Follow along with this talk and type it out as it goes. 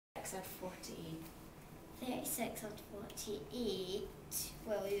36 add 48. 36 add 48,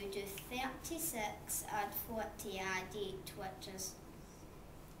 well you do 36 add 40 add 8, which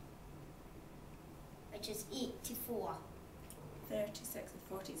is 84. 36 and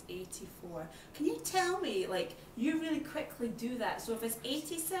 40 is 84. Can you tell me, like, you really quickly do that, so if it's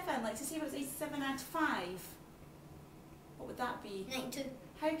 87, like to say it was 87 add 5, what would that be? 92.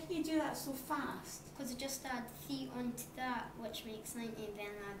 How can you do that so fast? Because I just add 3 onto that, which makes 90, then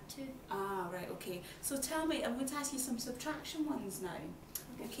add 2. Ah, right, okay. So tell me, I'm going to ask you some subtraction ones now.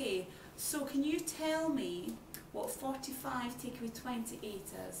 Okay, so can you tell me what 45 take away 28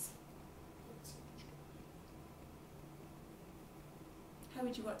 is? How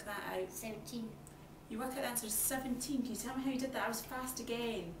would you work that out? 17. You work out the answer is 17. Can you tell me how you did that? I was fast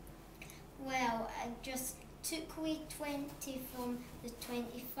again. Well, I just took away 20 from the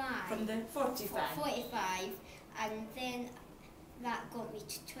 25. From the 45? 45, and then that got me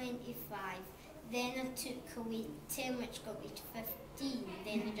to 25. Then I took away 10, which got me to 15.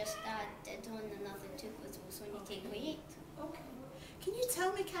 Then I just added on another 2 because it was only take away 8. Okay. Can you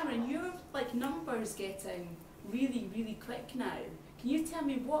tell me, Cameron, your like numbers getting really, really quick now. Can you tell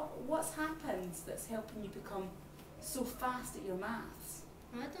me what's happened that's helping you become so fast at your maths?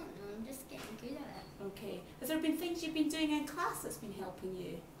 I don't know, I'm just getting good at it. Okay. Has there been things you've been doing in class that's been helping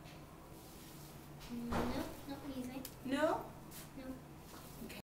you? No, not really. No? No.